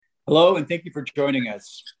Hello, and thank you for joining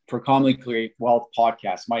us for Commonly Create Wealth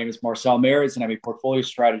podcast. My name is Marcel Mares, and I'm a portfolio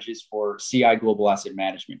strategist for CI Global Asset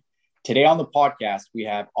Management. Today on the podcast, we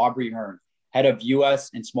have Aubrey Hearn, head of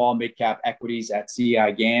U.S. and small mid-cap equities at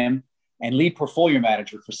CI GAM, and lead portfolio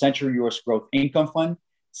manager for Century U.S. Growth Income Fund,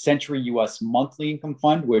 Century U.S. Monthly Income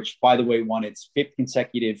Fund, which, by the way, won its fifth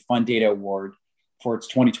consecutive Fund Data Award for its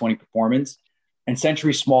 2020 performance, and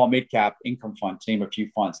Century Small Mid-Cap Income Fund, to name a few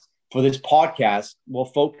funds. For this podcast, we'll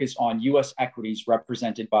focus on U.S. equities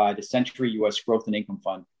represented by the Century U.S. Growth and Income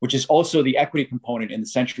Fund, which is also the equity component in the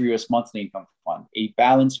Century U.S. Monthly Income Fund, a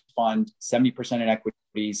balanced fund, 70% in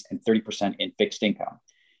equities and 30% in fixed income.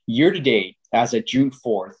 Year to date, as of June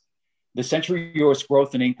 4th, the Century U.S.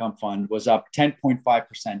 Growth and Income Fund was up 10.5%,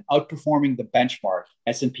 outperforming the benchmark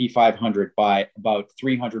S&P 500 by about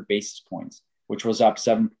 300 basis points, which was up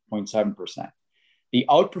 7.7%. The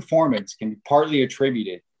outperformance can be partly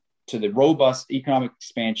attributed to the robust economic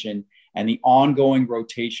expansion and the ongoing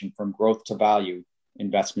rotation from growth to value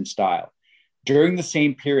investment style. During the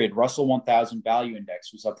same period, Russell 1000 Value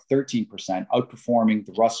Index was up 13%, outperforming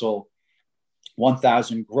the Russell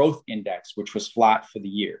 1000 Growth Index, which was flat for the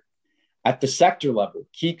year. At the sector level,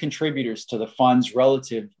 key contributors to the fund's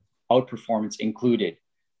relative outperformance included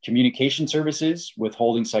communication services with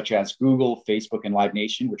holdings such as Google, Facebook, and Live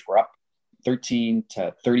Nation, which were up 13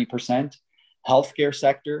 to 30%, healthcare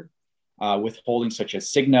sector, with holdings such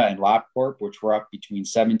as Cigna and LabCorp, which were up between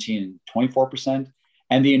 17 and 24%,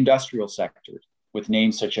 and the industrial sector, with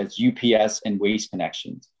names such as UPS and Waste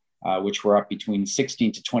Connections, which were up between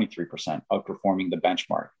 16 to 23%, outperforming the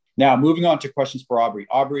benchmark. Now, moving on to questions for Aubrey.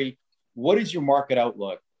 Aubrey, what is your market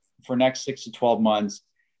outlook for next 6 to 12 months,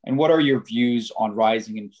 and what are your views on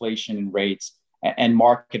rising inflation and rates and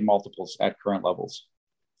market multiples at current levels?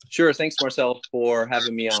 Sure. Thanks, Marcel, for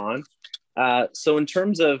having me on. So in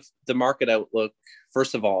terms of the market outlook,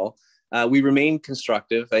 first of all, we remain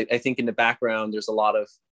constructive. I think in the background, there's a lot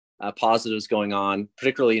of positives going on,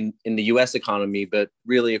 particularly in the U.S. economy, but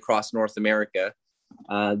really across North America.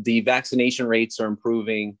 The vaccination rates are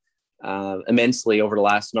improving immensely over the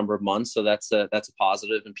last number of months. So that's a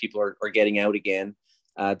positive, and people are getting out again.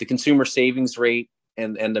 The consumer savings rate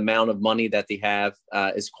and the amount of money that they have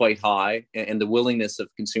is quite high, and the willingness of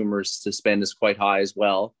consumers to spend is quite high as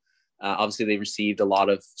well. Obviously, they received a lot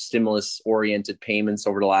of stimulus-oriented payments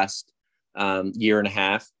over the last year and a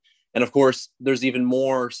half. And of course, there's even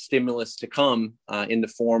more stimulus to come in the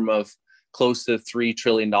form of close to $3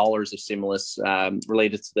 trillion of stimulus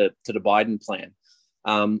related to the Biden plan.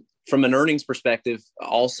 From an earnings perspective,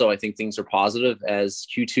 also, I think things are positive as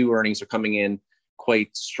Q2 earnings are coming in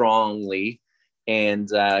quite strongly, and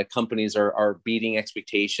companies are beating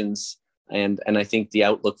expectations. And I think the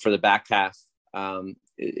outlook for the back half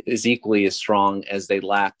is equally as strong as they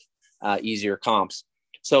lap easier comps.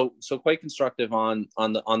 So quite constructive on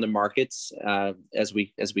the markets as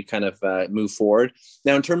we kind of move forward.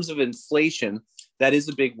 Now, in terms of inflation, that is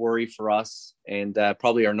a big worry for us, and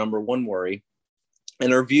probably our number one worry.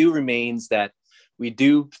 And our view remains that we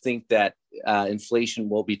do think that inflation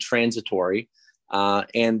will be transitory.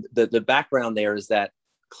 And the background there is that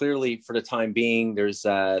clearly, for the time being, there's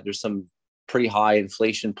some pretty high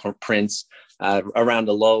inflation prints around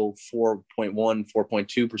a low 4.1,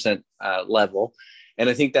 4.2% level. And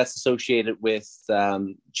I think that's associated with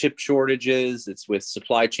chip shortages. It's with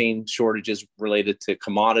supply chain shortages related to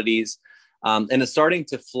commodities. And it's starting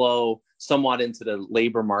to flow somewhat into the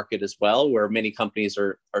labor market as well, where many companies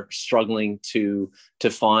are struggling to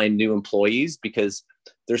find new employees because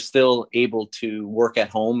they're still able to work at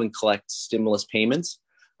home and collect stimulus payments.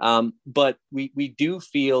 But we do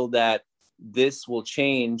feel that this will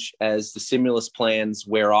change as the stimulus plans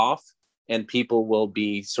wear off and people will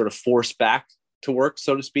be sort of forced back to work,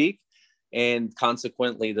 so to speak. And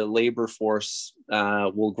consequently, the labor force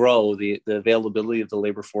will grow, the availability of the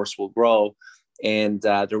labor force will grow, and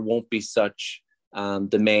there won't be such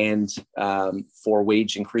demand for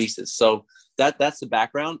wage increases. So that's the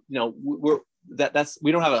background. You know,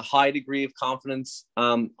 we don't have a high degree of confidence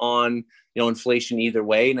on inflation either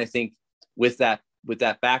way. And I think with that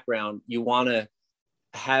background, you want to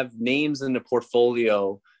have names in the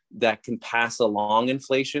portfolio that can pass along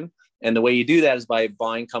inflation. And the way you do that is by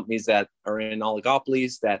buying companies that are in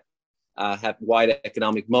oligopolies, that have wide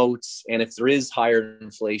economic moats. And if there is higher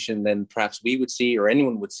inflation than perhaps we would see or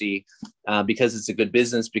anyone would see, because it's a good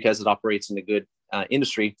business, because it operates in a good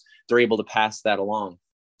industry, they're able to pass that along.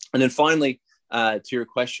 And then finally, to your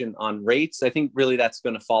question on rates, I think really that's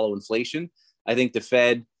going to follow inflation. I think the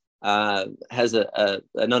Fed has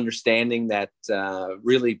an understanding that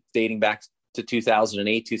really dating back to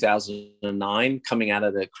 2008, 2009, coming out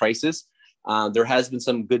of the crisis, There has been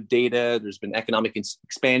some good data. There's been economic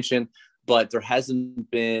expansion, but there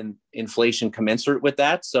hasn't been inflation commensurate with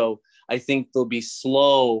that. So I think they'll be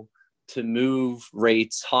slow to move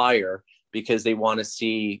rates higher because they want to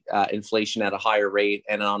see inflation at a higher rate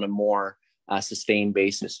and on a more sustained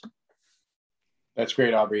basis. That's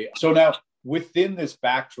great, Aubrey. So now, within this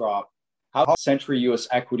backdrop, how Century U.S.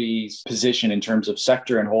 Equities position in terms of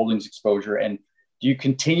sector and holdings exposure? And do you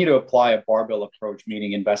continue to apply a barbell approach,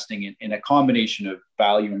 meaning investing in a combination of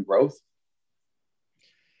value and growth?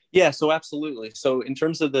 Yeah, so absolutely. So in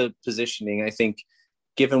terms of the positioning, I think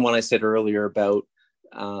given what I said earlier about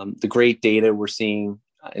the great data we're seeing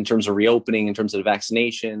in terms of reopening, in terms of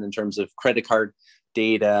vaccination, in terms of credit card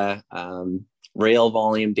data, rail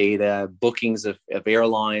volume data, bookings of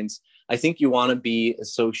airlines, I think you want to be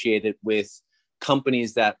associated with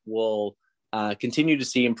companies that will continue to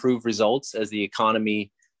see improved results as the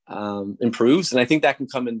economy improves. And I think that can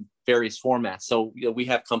come in various formats. So we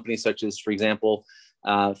have companies such as, for example,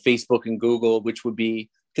 Facebook and Google, which would be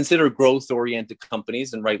considered growth-oriented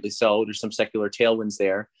companies, and rightly so. There's some secular tailwinds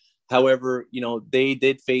there. However, they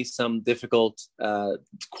did face some difficult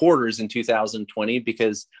quarters in 2020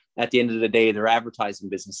 because at the end of the day, they're advertising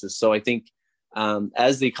businesses. So I think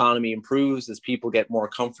as the economy improves, as people get more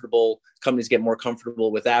comfortable, companies get more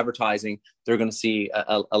comfortable with advertising, they're going to see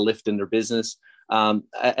a lift in their business.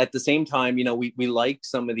 At the same time, we like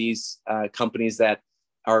some of these companies that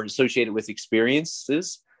are associated with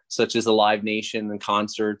experiences, such as a Live Nation and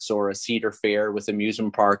concerts, or a Cedar Fair with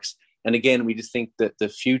amusement parks. And again, we just think that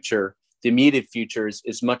the immediate future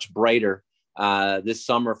is much brighter this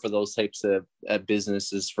summer for those types of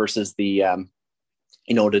businesses versus the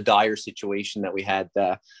dire situation that we had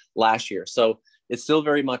last year. So it's still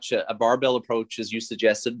very much a barbell approach, as you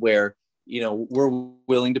suggested, where we're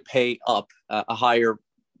willing to pay up a higher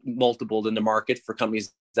multiple than the market for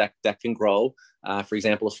companies that can grow. For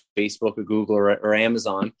example, Facebook or Google or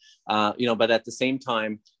Amazon. But at the same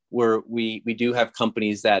time, we do have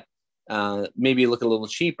companies that maybe look a little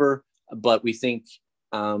cheaper, but we think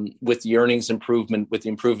with the earnings improvement, with the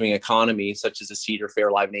improving economy, such as a Cedar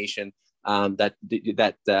Fair, Live Nation, that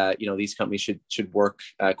these companies should work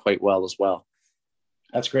quite well as well.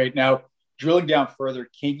 That's great. Now, drilling down further,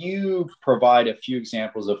 can you provide a few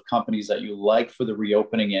examples of companies that you like for the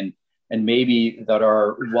reopening and maybe that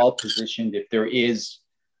are well positioned if there is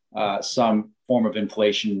some form of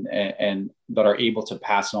inflation and that are able to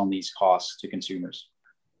pass on these costs to consumers?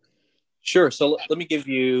 Sure. So let me give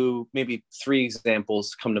you maybe 3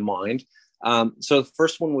 examples come to mind. So the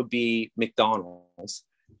first one would be McDonald's.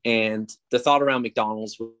 And the thought around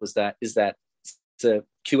McDonald's is that it's a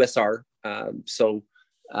QSR.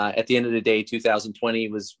 At the end of the day, 2020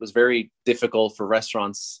 was very difficult for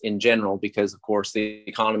restaurants in general because, of course, the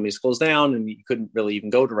economy is closed down and you couldn't really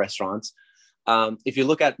even go to restaurants. If you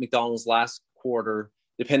look at McDonald's last quarter,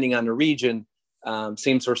 depending on the region,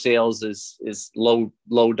 same-store sales is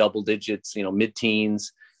low double digits,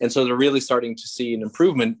 mid-teens. And so they're really starting to see an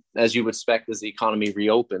improvement, as you would expect, as the economy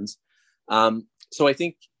reopens.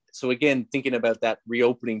 So again, thinking about that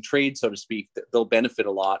reopening trade, so to speak, they'll benefit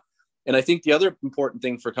a lot. And I think the other important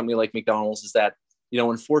thing for a company like McDonald's is that,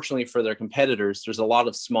 unfortunately for their competitors, there's a lot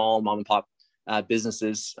of small mom and pop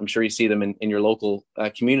businesses. I'm sure you see them in your local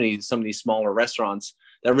community, some of these smaller restaurants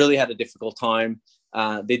that really had a difficult time.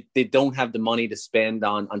 They don't have the money to spend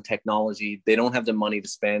on technology. They don't have the money to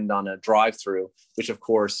spend on a drive-through, which of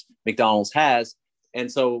course McDonald's has.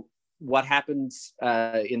 And so what happens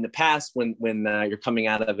in the past when you're coming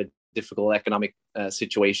out of a difficult economic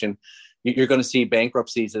situation, you're going to see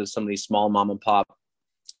bankruptcies of some of these small mom and pop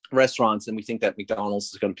restaurants. And we think that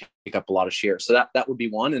McDonald's is going to pick up a lot of shares. So that would be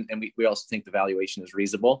one. And we also think the valuation is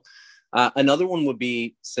reasonable. Another one would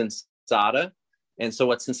be Sensata. And so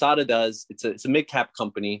what Sensata does, it's a mid-cap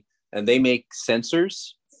company, and they make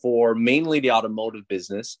sensors for mainly the automotive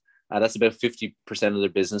business. That's about 50% of their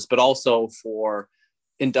business, but also for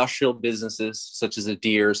industrial businesses such as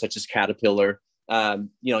Deere, such as Caterpillar.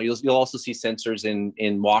 You'll also see sensors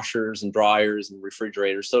in washers and dryers and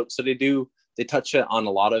refrigerators. So they touch on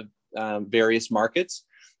a lot of various markets.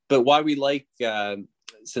 But why we like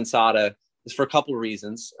Sensata is for a couple of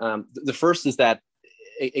reasons. The first is that,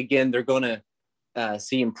 again, they're going to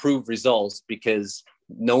see improved results because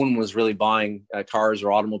no one was really buying cars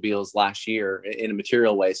or automobiles last year in a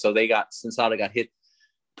material way. So Sensata got hit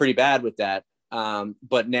pretty bad with that.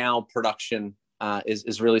 But now production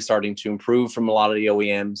is really starting to improve from a lot of the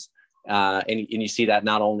OEMs. And you see that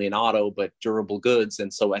not only in auto, but durable goods.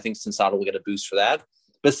 And so I think Sensata will get a boost for that.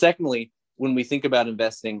 But secondly, when we think about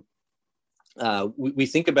investing, we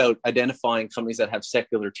think about identifying companies that have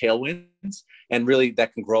secular tailwinds and really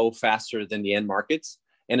that can grow faster than the end markets.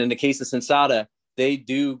 And in the case of Sensata, they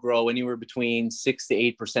do grow anywhere between 6 to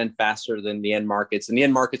 8% faster than the end markets. And the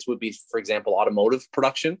end markets would be, for example, automotive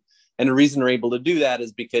production. And the reason they're able to do that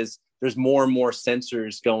is because there's more and more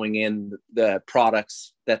sensors going in the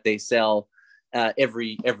products that they sell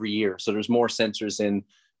every year. So there's more sensors in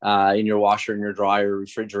your washer, in your dryer,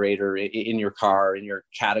 refrigerator, in your car, in your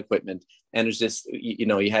CAT equipment. And it's just,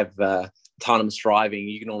 you have autonomous driving.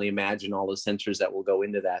 You can only imagine all the sensors that will go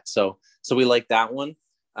into that. So we like that one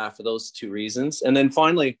for those two reasons. And then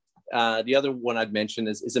finally, the other one I'd mention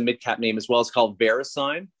is a mid-cap name as well. It's called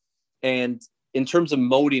VeriSign. And in terms of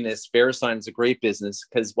modiness, VeriSign is a great business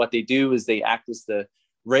because what they do is they act as the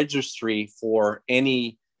registry for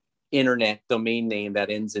any internet domain name that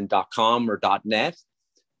ends in .com or .net.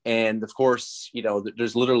 And of course,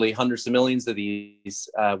 there's literally hundreds of millions of these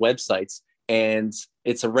websites, and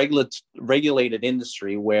it's a regulated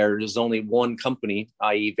industry where there's only one company,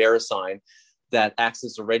 i.e. VeriSign, that acts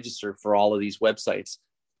as a register for all of these websites.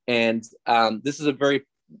 And this is a very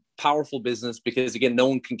powerful business because, again, no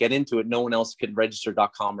one can get into it. No one else can register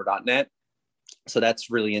 .com or .net. So that's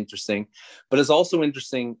really interesting. But it's also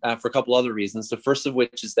interesting for a couple other reasons. The first of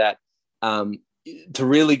which is that to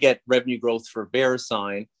really get revenue growth for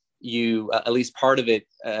VeriSign, you at least part of it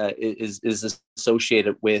is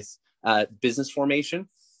associated with business formation.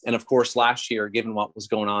 And of course, last year, given what was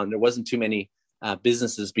going on, there wasn't too many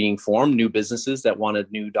businesses being formed, new businesses that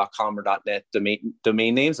wanted new .com or .net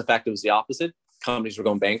domain names. In fact, it was the opposite. Companies were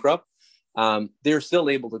going bankrupt. They're still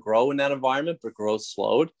able to grow in that environment, but growth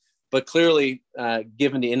slowed. But clearly,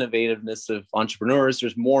 given the innovativeness of entrepreneurs,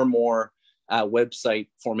 there's more and more website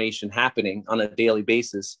formation happening on a daily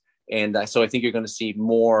basis. And so I think you're going to see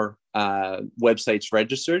more websites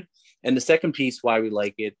registered. And the second piece why we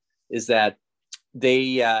like it is that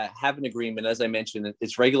they have an agreement. As I mentioned,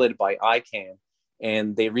 it's regulated by ICANN.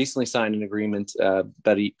 And they recently signed an agreement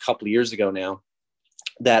about a couple of years ago now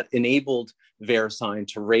that enabled VeriSign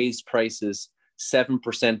to raise prices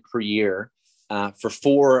 7% per year for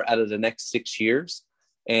 4 out of the next 6 years.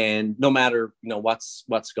 And no matter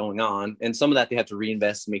what's going on, and some of that they have to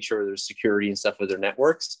reinvest to make sure there's security and stuff with their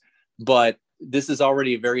networks. But this is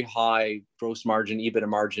already a very high gross margin, EBITDA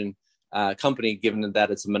margin company, given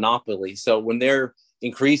that it's a monopoly. So when they're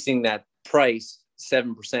increasing that price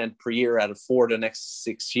 7% per year out of 4 to the next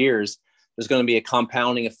 6 years, there's going to be a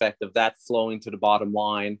compounding effect of that flowing to the bottom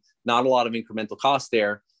line. Not a lot of incremental cost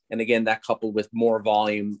there. And again, that coupled with more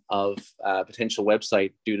volume of potential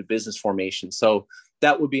website due to business formation. So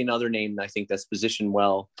that would be another name I think that's positioned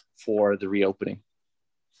well for the reopening.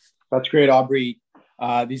 That's great, Aubrey.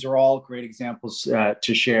 These are all great examples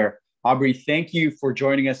to share. Aubrey, thank you for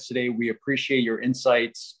joining us today. We appreciate your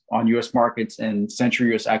insights on U.S. markets and Century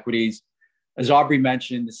U.S. equities. As Aubrey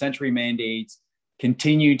mentioned, the Century mandates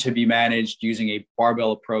continue to be managed using a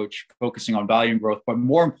barbell approach, focusing on value and growth, but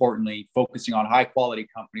more importantly, focusing on high quality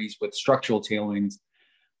companies with structural tailwinds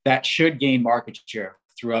that should gain market share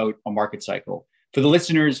throughout a market cycle. For the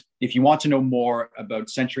listeners, if you want to know more about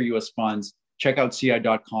Century U.S. funds, check out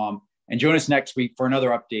CI.com and join us next week for another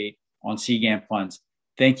update on CGAM funds.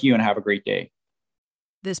 Thank you and have a great day.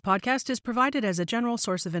 This podcast is provided as a general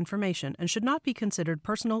source of information and should not be considered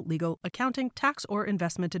personal, legal, accounting, tax, or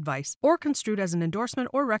investment advice, or construed as an endorsement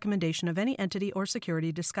or recommendation of any entity or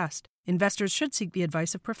security discussed. Investors should seek the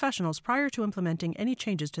advice of professionals prior to implementing any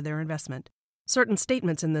changes to their investment. Certain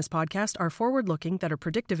statements in this podcast are forward-looking that are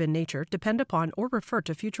predictive in nature, depend upon, or refer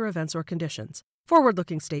to future events or conditions.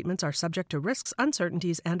 Forward-looking statements are subject to risks,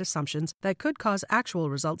 uncertainties, and assumptions that could cause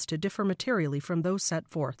actual results to differ materially from those set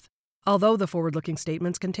forth. Although the forward-looking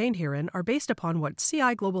statements contained herein are based upon what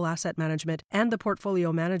CI Global Asset Management and the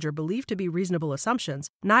portfolio manager believe to be reasonable assumptions,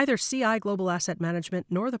 neither CI Global Asset Management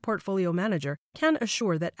nor the portfolio manager can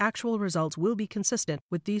assure that actual results will be consistent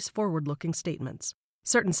with these forward-looking statements.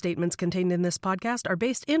 Certain statements contained in this podcast are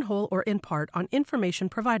based in whole or in part on information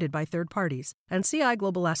provided by third parties, and CI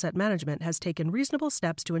Global Asset Management has taken reasonable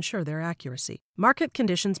steps to ensure their accuracy. Market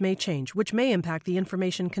conditions may change, which may impact the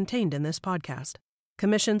information contained in this podcast.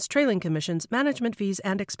 Commissions, trailing commissions, management fees,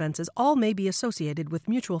 and expenses all may be associated with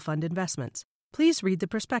mutual fund investments. Please read the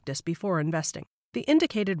prospectus before investing. The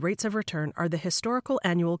indicated rates of return are the historical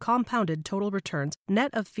annual compounded total returns, net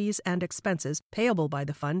of fees and expenses payable by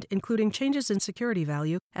the fund, including changes in security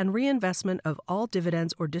value and reinvestment of all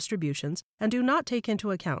dividends or distributions, and do not take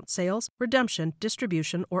into account sales, redemption,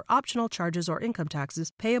 distribution, or optional charges or income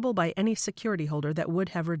taxes payable by any security holder that would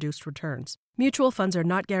have reduced returns. Mutual funds are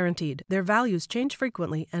not guaranteed, their values change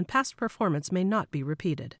frequently, and past performance may not be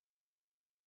repeated.